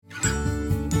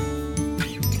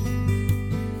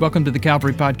Welcome to the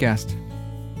Calvary Podcast,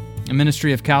 a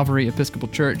ministry of Calvary Episcopal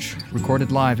Church,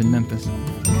 recorded live in Memphis.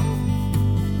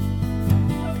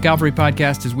 The Calvary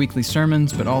Podcast is weekly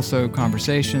sermons, but also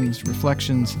conversations,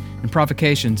 reflections, and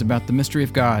provocations about the mystery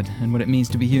of God and what it means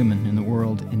to be human in the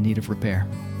world in need of repair.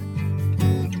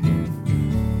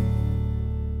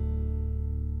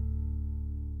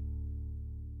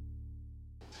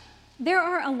 There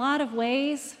are a lot of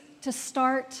ways to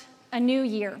start a new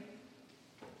year.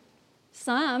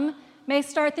 Some may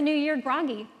start the new year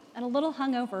groggy and a little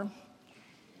hungover.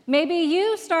 Maybe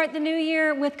you start the new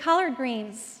year with collard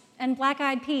greens and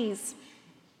black-eyed peas.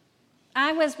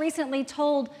 I was recently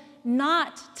told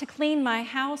not to clean my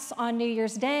house on New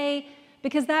Year's Day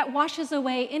because that washes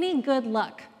away any good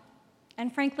luck.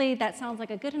 And frankly, that sounds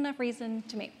like a good enough reason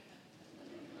to me.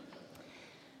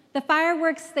 The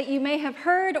fireworks that you may have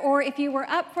heard, or if you were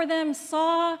up for them,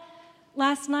 saw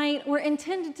last night, were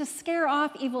intended to scare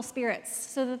off evil spirits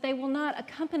so that they will not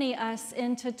accompany us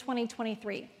into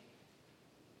 2023.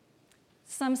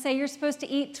 Some say you're supposed to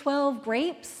eat 12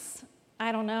 grapes.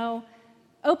 I don't know.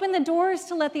 Open the doors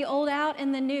to let the old out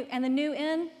and the new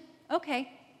in. Okay.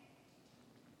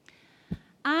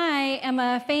 I am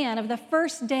a fan of the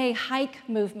first day hike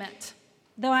movement,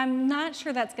 though I'm not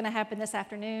sure that's going to happen this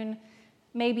afternoon,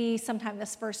 maybe sometime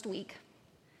this first week.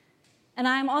 And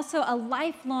I'm also a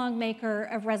lifelong maker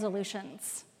of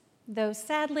resolutions, though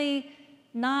sadly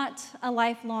not a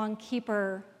lifelong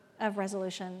keeper of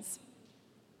resolutions.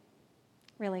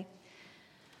 Really.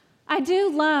 I do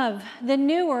love the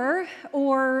newer,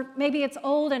 or maybe it's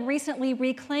old and recently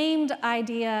reclaimed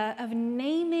idea of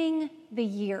naming the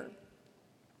year,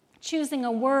 choosing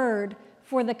a word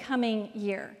for the coming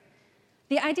year.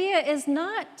 The idea is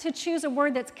not to choose a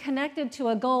word that's connected to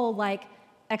a goal like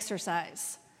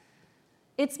exercise.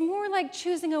 It's more like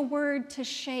choosing a word to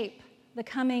shape the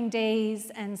coming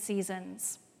days and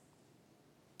seasons.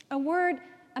 A word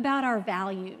about our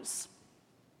values.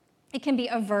 It can be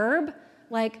a verb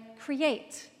like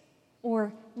create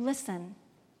or listen,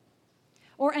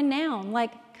 or a noun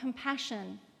like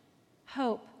compassion,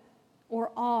 hope,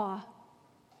 or awe.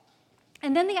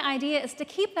 And then the idea is to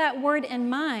keep that word in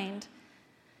mind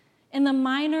in the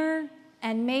minor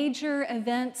and major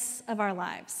events of our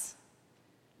lives.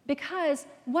 Because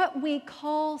what we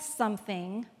call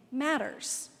something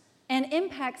matters and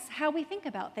impacts how we think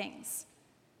about things.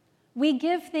 We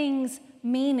give things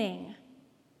meaning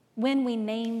when we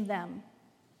name them.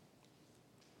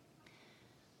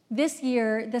 This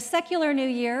year, the secular New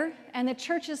Year and the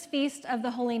Church's Feast of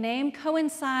the Holy Name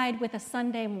coincide with a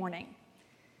Sunday morning.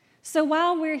 So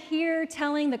while we're here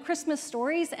telling the Christmas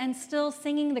stories and still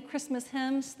singing the Christmas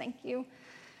hymns, thank you,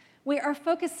 we are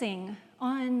focusing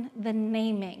on the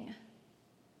naming,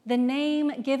 the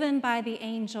name given by the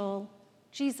angel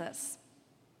Jesus.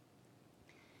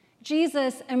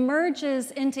 Jesus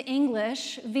emerges into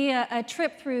English via a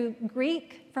trip through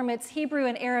Greek from its Hebrew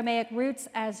and Aramaic roots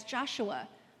as Joshua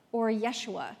or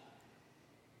Yeshua.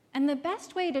 And the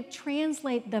best way to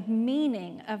translate the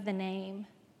meaning of the name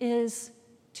is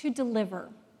to deliver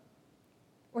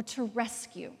or to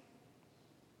rescue.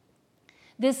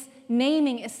 This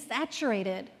naming is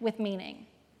saturated with meaning,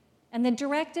 and the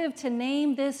directive to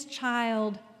name this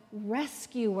child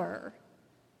Rescuer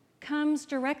comes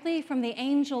directly from the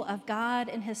angel of God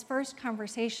in his first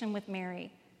conversation with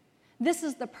Mary. This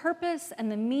is the purpose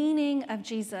and the meaning of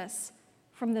Jesus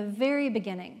from the very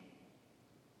beginning.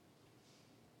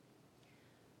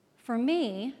 For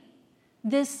me,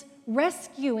 this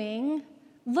rescuing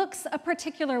looks a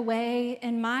particular way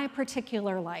in my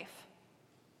particular life.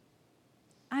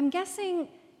 I'm guessing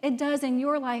it does in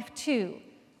your life too,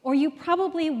 or you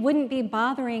probably wouldn't be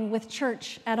bothering with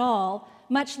church at all,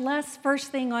 much less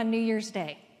first thing on New Year's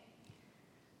Day.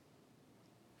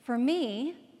 For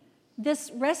me,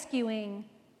 this rescuing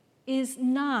is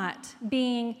not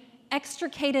being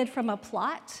extricated from a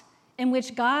plot in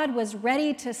which God was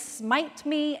ready to smite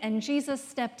me and Jesus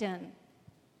stepped in.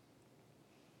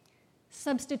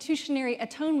 Substitutionary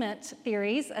atonement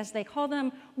theories, as they call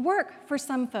them, work for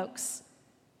some folks,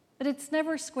 but it's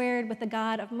never squared with the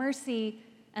God of mercy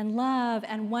and love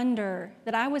and wonder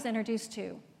that I was introduced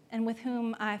to and with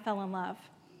whom I fell in love.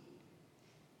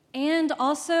 And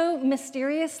also,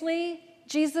 mysteriously,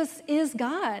 Jesus is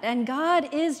God and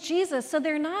God is Jesus, so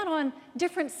they're not on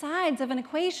different sides of an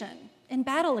equation in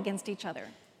battle against each other.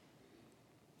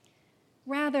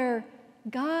 Rather,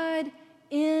 God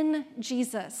in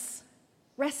Jesus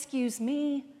rescues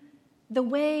me the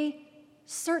way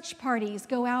search parties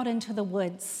go out into the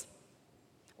woods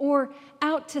or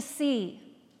out to sea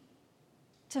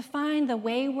to find the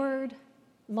wayward,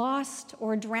 lost,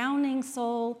 or drowning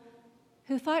soul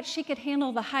who thought she could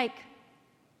handle the hike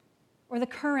or the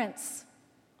currents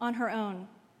on her own,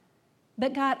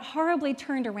 but got horribly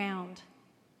turned around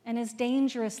and is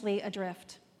dangerously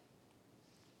adrift.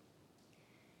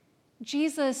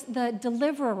 Jesus, the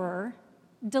deliverer,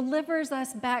 delivers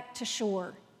us back to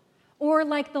shore, or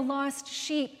like the lost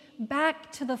sheep,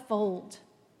 back to the fold,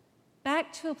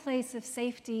 back to a place of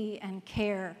safety and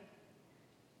care.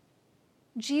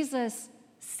 Jesus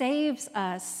saves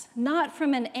us not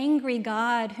from an angry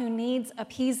God who needs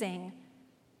appeasing,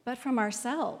 but from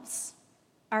ourselves,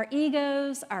 our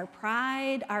egos, our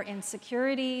pride, our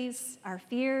insecurities, our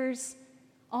fears,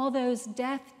 all those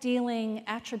death-dealing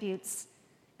attributes,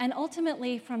 and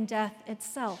ultimately from death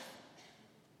itself.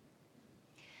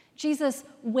 Jesus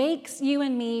wakes you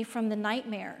and me from the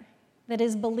nightmare that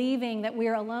is believing that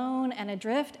we're alone and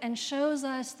adrift, and shows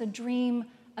us the dream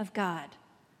of God,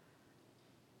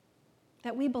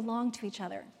 that we belong to each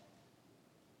other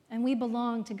and we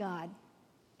belong to God.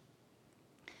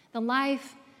 The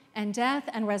life and death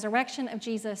and resurrection of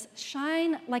Jesus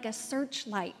shine like a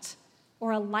searchlight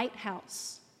or a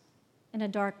lighthouse in a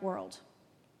dark world.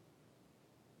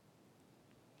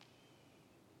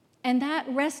 And that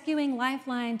rescuing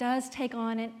lifeline does take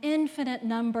on an infinite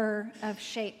number of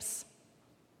shapes.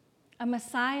 A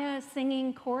Messiah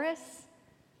singing chorus,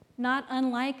 not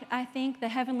unlike, I think, the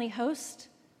heavenly host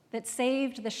that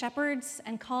saved the shepherds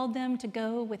and called them to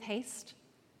go with haste.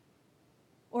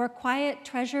 Or a quiet,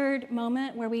 treasured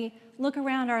moment where we look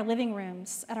around our living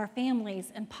rooms at our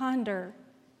families and ponder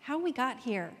how we got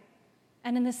here,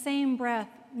 and in the same breath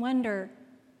wonder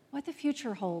what the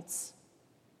future holds.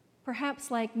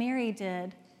 Perhaps like Mary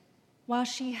did while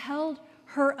she held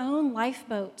her own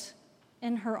lifeboat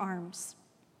in her arms.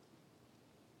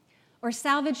 Or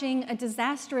salvaging a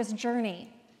disastrous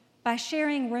journey by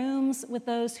sharing rooms with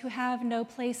those who have no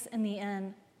place in the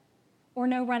inn, or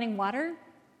no running water,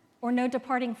 or no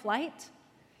departing flight.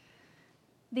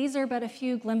 These are but a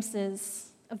few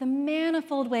glimpses of the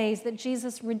manifold ways that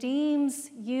Jesus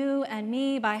redeems you and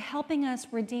me by helping us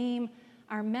redeem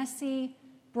our messy,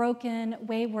 broken,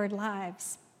 wayward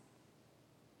lives.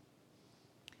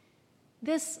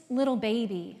 This little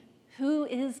baby, who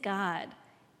is God,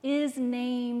 is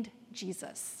named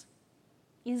Jesus,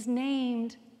 is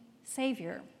named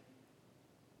Savior.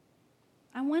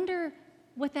 I wonder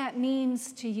what that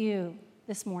means to you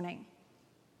this morning.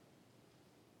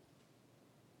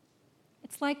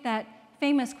 It's like that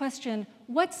famous question,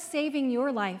 what's saving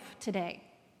your life today?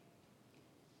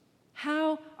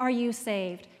 How are you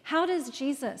saved? How does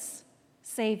Jesus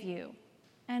save you?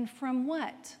 And from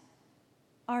what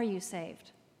are you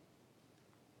saved?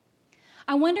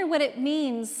 I wonder what it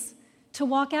means to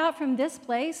walk out from this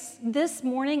place, this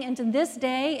morning, into this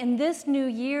day, in this new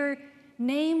year,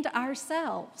 named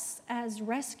ourselves as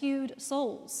rescued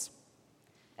souls,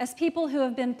 as people who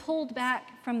have been pulled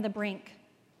back from the brink.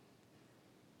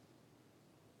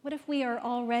 What if we are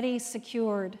already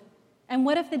secured? And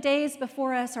what if the days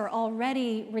before us are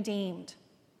already redeemed?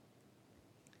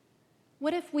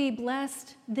 What if we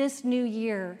blessed this new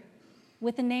year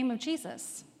with the name of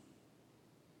Jesus,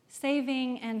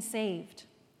 saving and saved?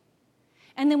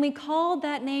 And then we called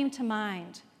that name to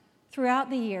mind throughout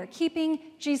the year, keeping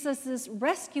Jesus'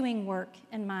 rescuing work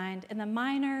in mind in the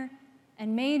minor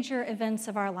and major events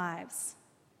of our lives.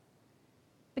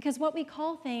 Because what we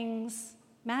call things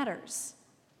matters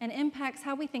and impacts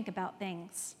how we think about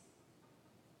things.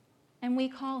 And we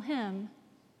call him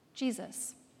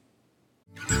Jesus.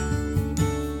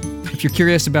 If you're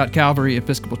curious about Calvary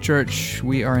Episcopal Church,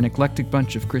 we are an eclectic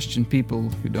bunch of Christian people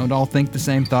who don't all think the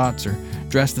same thoughts or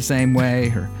dress the same way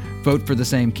or vote for the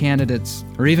same candidates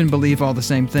or even believe all the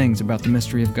same things about the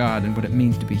mystery of God and what it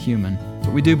means to be human.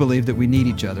 But we do believe that we need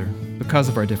each other because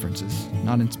of our differences,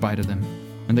 not in spite of them,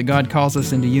 and that God calls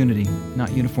us into unity,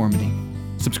 not uniformity.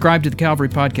 Subscribe to the Calvary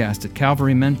Podcast at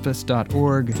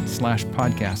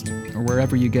calvarymemphis.org/podcast or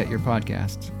wherever you get your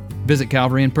podcasts. Visit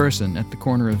Calvary in person at the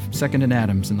corner of 2nd and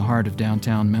Adams in the heart of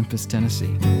downtown Memphis,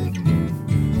 Tennessee.